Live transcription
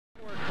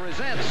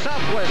presents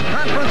Southwest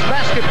Conference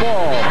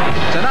basketball.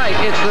 Tonight,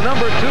 it's the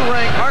number 2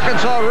 ranked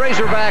Arkansas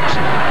Razorbacks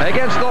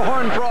against the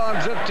Horned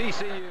Frogs of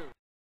TCU.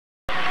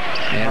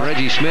 And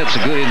Reggie Smith's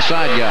a good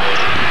inside guy.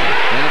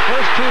 And the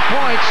first 2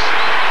 points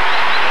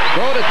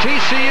go to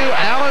TCU,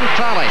 Alan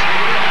Tolley.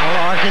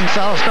 Well,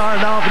 Arkansas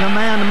started off in a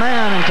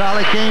man-to-man, and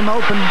Tolley came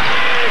open.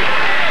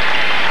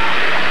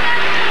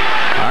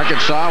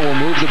 Arkansas will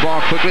move the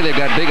ball quickly. They've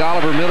got big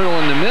Oliver Miller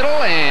in the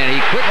middle, and he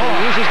quickly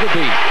uses the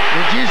beat.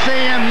 Did you see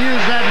him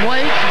use that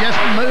weight? Just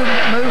move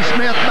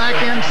Smith back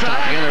inside.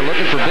 Again, they're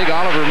looking for big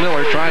Oliver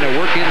Miller trying to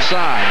work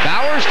inside.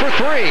 Bowers for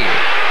 3.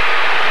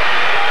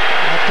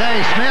 I tell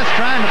you, Smith's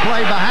trying to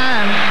play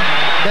behind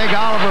big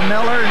Oliver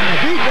Miller, and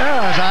if he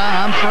does,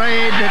 I'm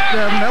afraid that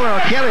Miller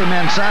will kill him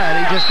inside.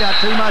 He just got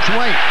too much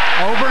weight.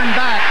 Over and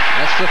back.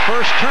 That's the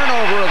first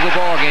turnover of the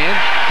ball game.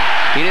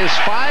 It is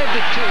 5-2.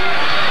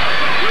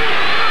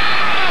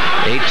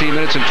 18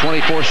 minutes and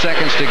 24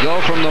 seconds to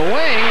go from the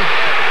wing.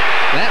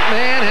 That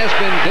man has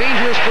been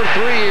dangerous for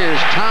 3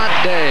 years. Todd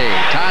Day.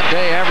 Todd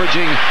Day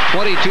averaging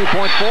 22.4,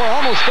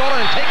 almost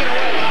stolen and taken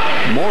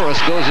away.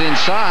 Morris goes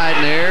inside,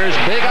 and there's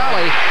Big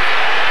Ollie.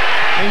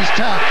 He's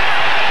tough.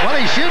 Well,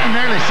 he's shooting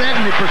nearly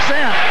 70%.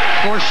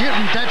 For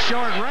shooting that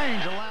short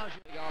range allows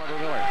you. Big Oliver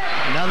Miller.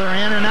 Another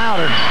in and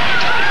outer.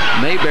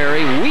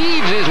 Mayberry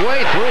weaves his way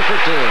through for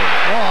 2.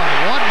 Boy,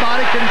 what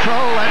body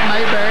control that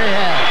Mayberry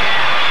has.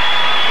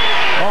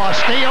 Oh, a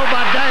steal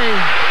by Day.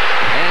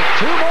 And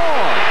 2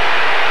 more.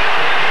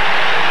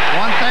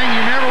 One thing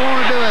you never want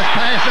to do is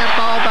pass that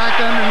ball back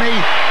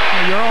underneath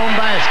your own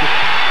basket.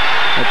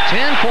 A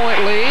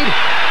 10-point lead.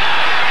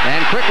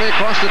 And quickly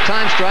across the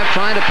time stripe,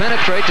 trying to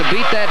penetrate to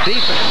beat that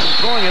defense.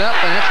 Throwing it up,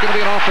 and that's going to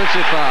be an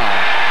offensive foul.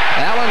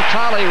 Alan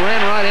Tolley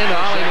ran right into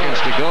Ollie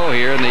Seconds to go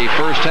here in the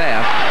first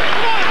half.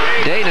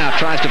 Day now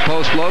tries to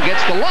post low,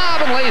 gets the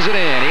lob and lays it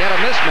in. He had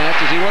a mismatch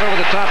as he went over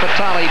the top of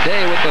Tolley.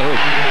 Day with the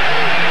hoop.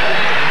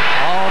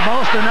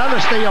 Almost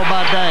another steal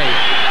by Day.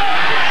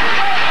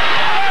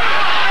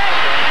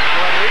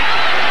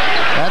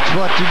 That's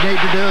what you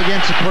need to do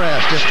against the press.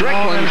 Just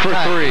Strickland for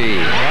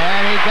 3.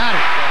 And he got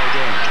it.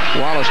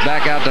 Wallace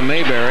back out to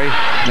Mayberry.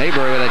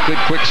 Mayberry with a good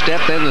quick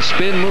step, then the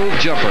spin move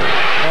jumper.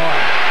 Boy,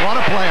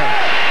 what a player.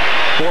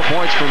 4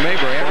 points for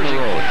Mayberry on the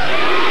road.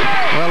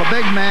 Well, a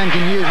big man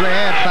can usually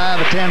add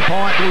 5 or 10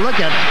 points. Look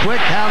at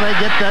quick how they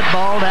get that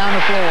ball down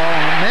the floor.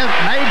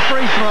 Made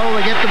free throw,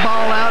 they get the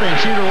ball out and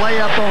shoot a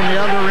layup on the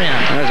other end.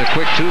 There's a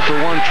quick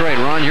 2-for-1 trade.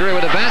 Ron Urey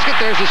with a basket.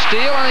 There's a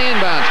steal on the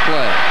inbounds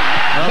play.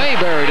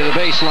 Mayberry to the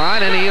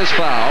baseline, and he is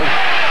fouled.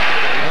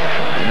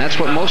 And that's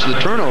what most of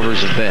the turnovers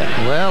have been.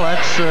 Well,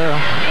 that's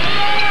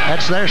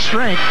their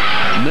strength.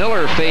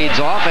 Miller fades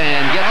off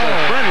and gets a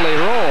friendly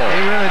roll.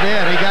 He really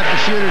did. He got the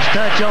shooter's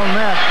touch on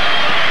that.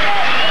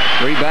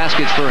 3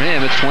 baskets for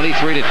him. It's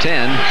 23-10.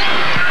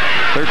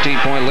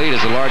 13-point lead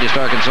is the largest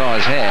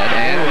Arkansas has had.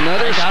 And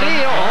another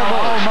steal.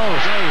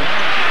 Almost.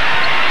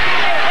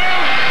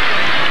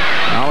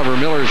 Oliver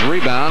Miller's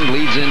rebound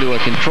leads into a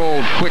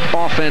controlled, quick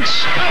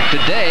offense to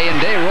Day, and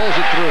Day rolls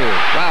it through.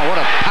 Wow, what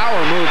a power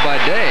move by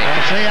Day.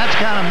 Well, see, that's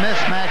kind of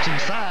mismatch in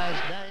size.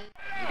 Day.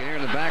 You can hear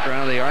in the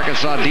background the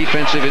Arkansas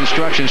defensive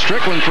instruction.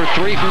 Strickland for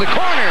 3 from the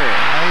corner.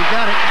 He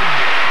got it.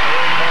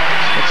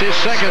 It's his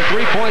second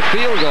 3-point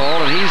field goal,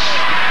 and he's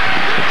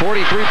 43%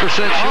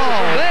 shooter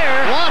from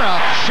there. What a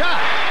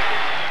shot.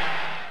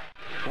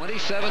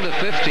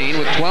 27-15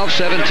 with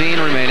 12:17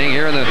 remaining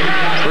here in the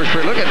first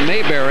period. Look at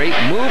Mayberry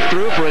move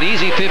through for an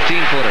easy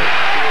 15-footer.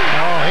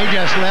 Oh, he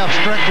just left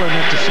Strickland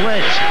at the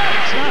switch.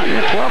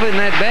 Yeah, 12 in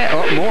that bat.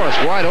 Oh, Morris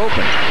wide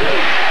open.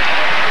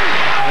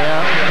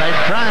 Yeah,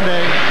 they're trying to.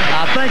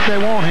 I think they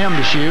want him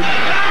to shoot.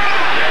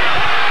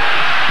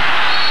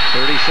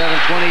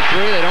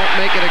 37-23. They don't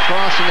make it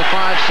across in the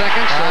 5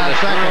 seconds, so they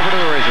turn over to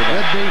the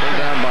Razorbacks. Pulled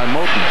down by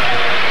Moten.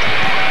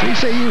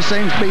 TCU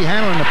seems to be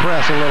handling the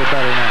press a little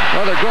better now.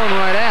 Well, they're going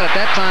right at it.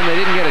 That time they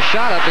didn't get a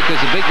shot up because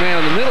the big man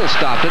in the middle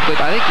stopped it, but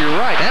I think you're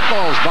right. That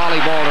ball's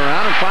volleyballed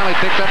around and finally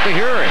picked up to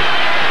Urey.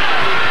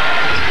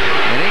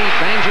 And he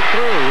bangs it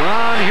through.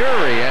 Ron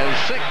Urey has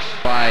 6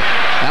 by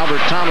Albert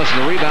Thomas,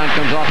 and the rebound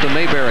comes off to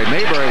Mayberry.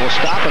 Mayberry will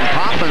stop and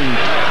pop and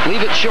leave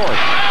it short.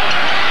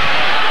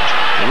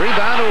 The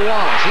rebound to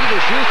Wallace. He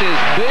just used his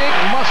big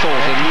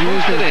muscles and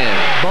used it in.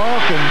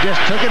 Bulk and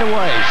just took it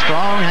away.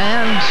 Strong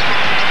hands.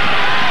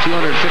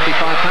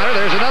 255-pounder.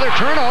 There's another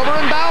turnover,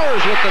 and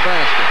Bowers with the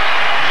basket.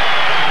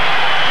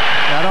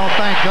 I don't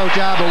think Coach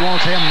Alba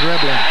wants him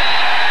dribbling.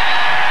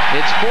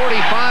 It's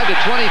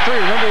 45-23.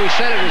 Remember we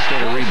said it was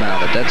still a rebound,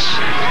 but that's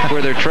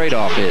where their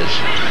trade-off is.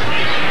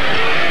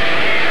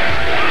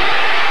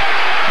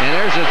 And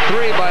there's a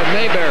 3 by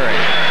Mayberry.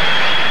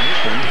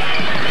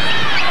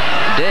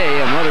 Day,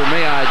 another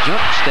may-I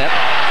jump step,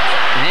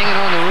 hanging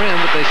on the rim,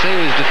 but they say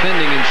he was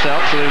defending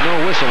himself, so there's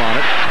no whistle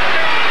on it.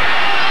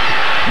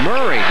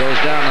 Murray goes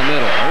down the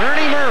middle.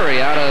 Ernie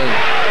Murray out of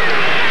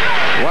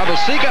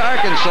Wabaseka,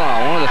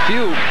 Arkansas. One of the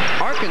few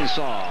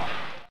Arkansas.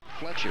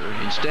 Fletcher.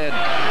 Instead,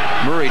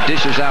 Murray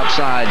dishes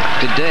outside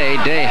to Day.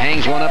 Day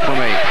hangs one up from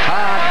a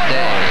Todd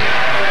Day.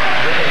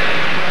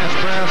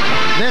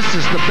 This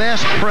is the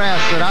best press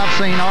that I've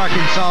seen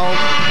Arkansas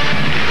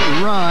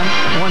run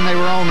when they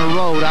were on the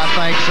road, I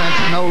think, since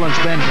Nolan's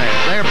been there.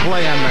 They're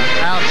playing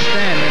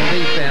outstanding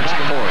defense.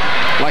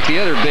 Like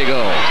the other Big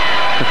O.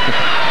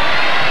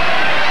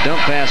 Dump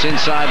pass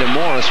inside to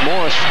Morris.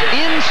 Morris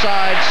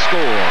inside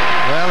score.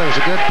 Well, it was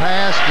a good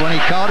pass. When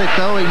he caught it,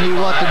 though, he knew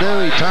what to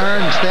do. He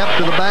turned and stepped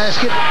to the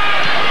basket.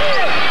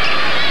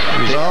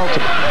 Result,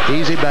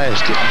 easy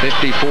basket.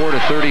 54 to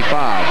 35.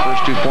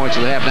 First 2 points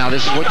of the half. Now,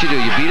 this is what you do.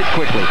 You beat it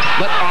quickly.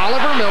 But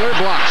Oliver Miller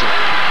blocks it.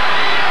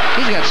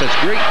 He's got such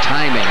great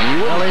timing. And you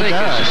wouldn't think,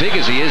 as big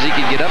as he is, he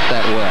could get up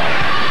that well.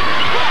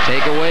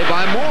 Take away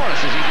by Morris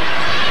as he just...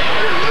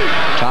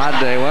 Todd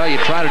Day, well, you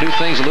try to do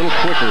things a little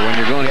quicker when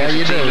you're going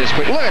against a team this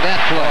quick. Look at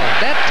that play.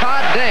 That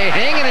Todd Day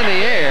hanging in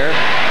the air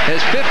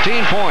has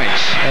 15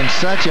 points. And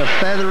such a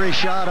feathery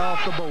shot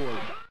off the board.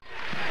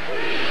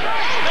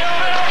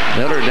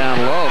 Miller down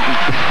low,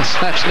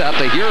 slaps it out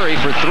to Hury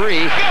for 3,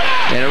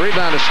 and a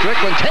rebound to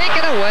Strickland,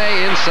 taken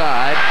away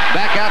inside.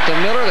 Back out to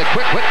Miller, the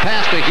quick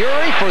pass to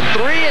Hury for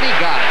 3, and he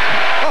got it.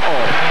 Oh!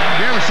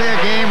 You ever see a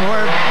game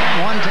where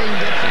one team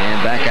gets...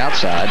 And back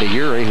outside to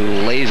Hury,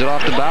 who lays it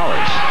off to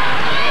Bowers.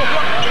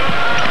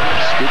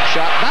 Scoop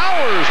shot,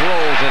 Bowers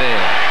rolls it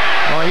in.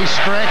 Oh, he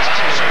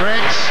stretched.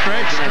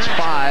 And it's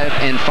 5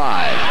 and 5.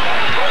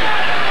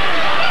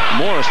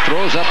 Morris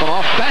throws up an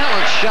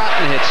off-balance shot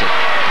and hits it.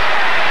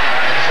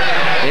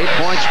 8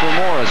 points for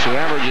Morris, who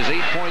averages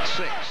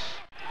 8.6.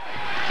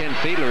 Ken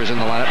Fiedler is in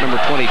the lineup,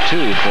 number 22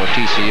 for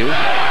TCU.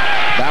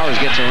 Bowers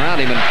gets around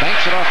him and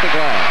banks it off the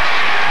glass.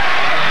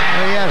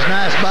 Well, he has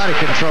nice body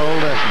control,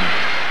 doesn't he?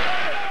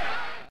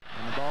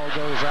 And the ball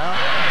goes out.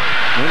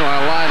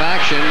 Meanwhile, live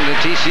action, the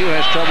TCU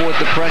has trouble with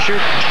the pressure.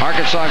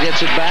 Arkansas gets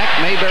it back.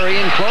 Mayberry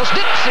in close.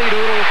 Dixie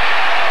Doodle.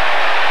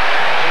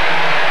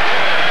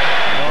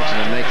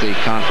 To make the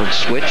conference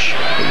switch.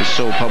 It was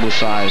so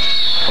publicized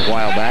a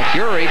while back.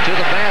 Hury to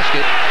the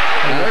basket.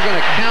 Now they're going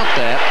to count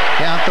that.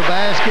 Count the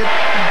basket.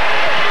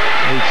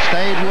 He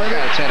stayed with it.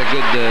 It's had a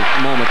good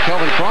moment.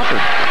 Kelvin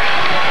Crawford.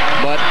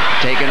 But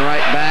taken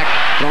right back.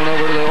 Thrown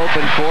over to the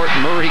open court.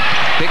 Murray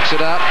picks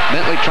it up.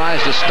 Bentley tries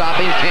to stop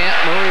him. Can't.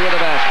 Murray with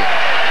a basket.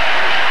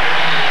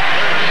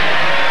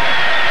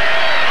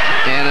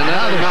 And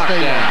another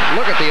knockdown.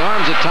 Look at the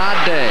arms of Todd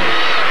Day.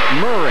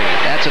 Murray.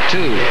 That's a 2.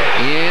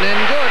 In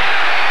and good.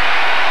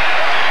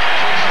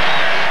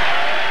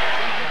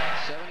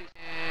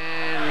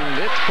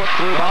 Put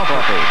through by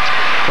Crawford.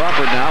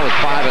 Crawford now with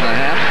 5.5.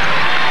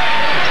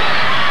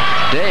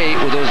 Day,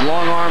 with those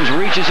long arms,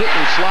 reaches it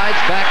and slides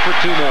back for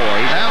 2 more.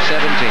 He's at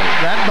 17.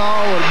 That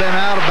ball would have been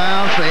out of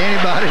bounds for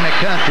anybody in the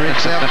country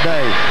except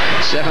Day.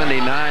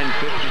 79-50.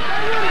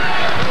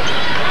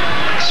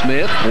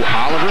 Smith,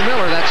 Oliver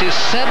Miller, that's his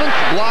 7th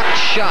blocked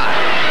shot.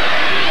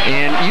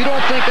 And you don't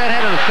think that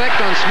had an effect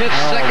on Smith's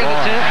second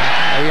attempt?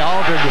 He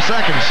altered the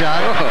second shot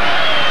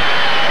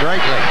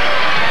greatly.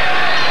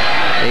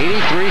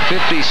 83-57.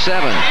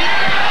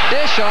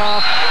 Dish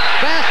off.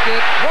 Basket.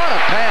 What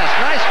a pass.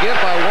 Nice give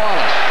by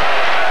Wallace.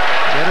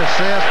 Good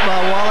assist by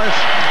Wallace.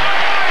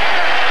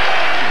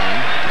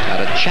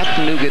 Out of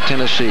Chattanooga,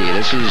 Tennessee.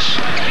 This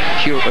is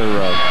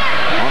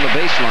on the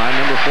baseline,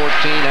 number 14.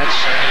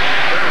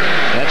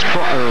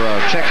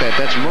 Check that.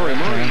 That's Murray.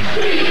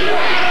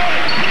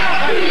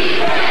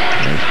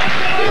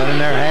 But in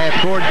their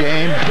half-court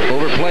game,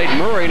 overplayed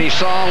Murray, and he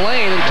saw a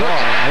lane and took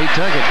it. He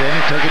took it, then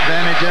he took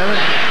advantage of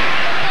it.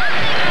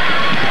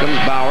 Comes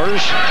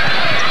Bowers.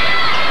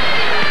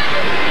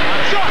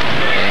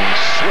 And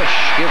swish.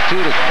 Give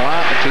 2 to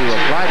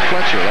Clyde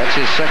Fletcher. That's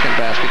his second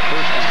basket.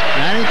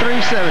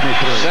 93-73.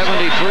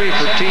 73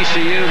 for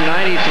TCU,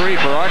 93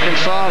 for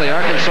Arkansas. The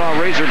Arkansas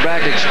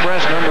Razorback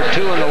Express, number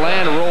 2 in the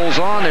land, rolls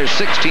on. They're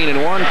 16-1,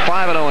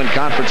 5-0 in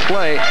conference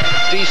play.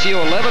 TCU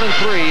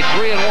 11-3,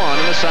 3-1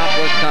 in the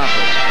Southwest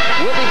Conference.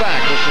 We'll be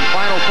back with some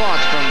final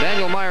thoughts from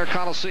Daniel Meyer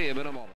Coliseum in a moment.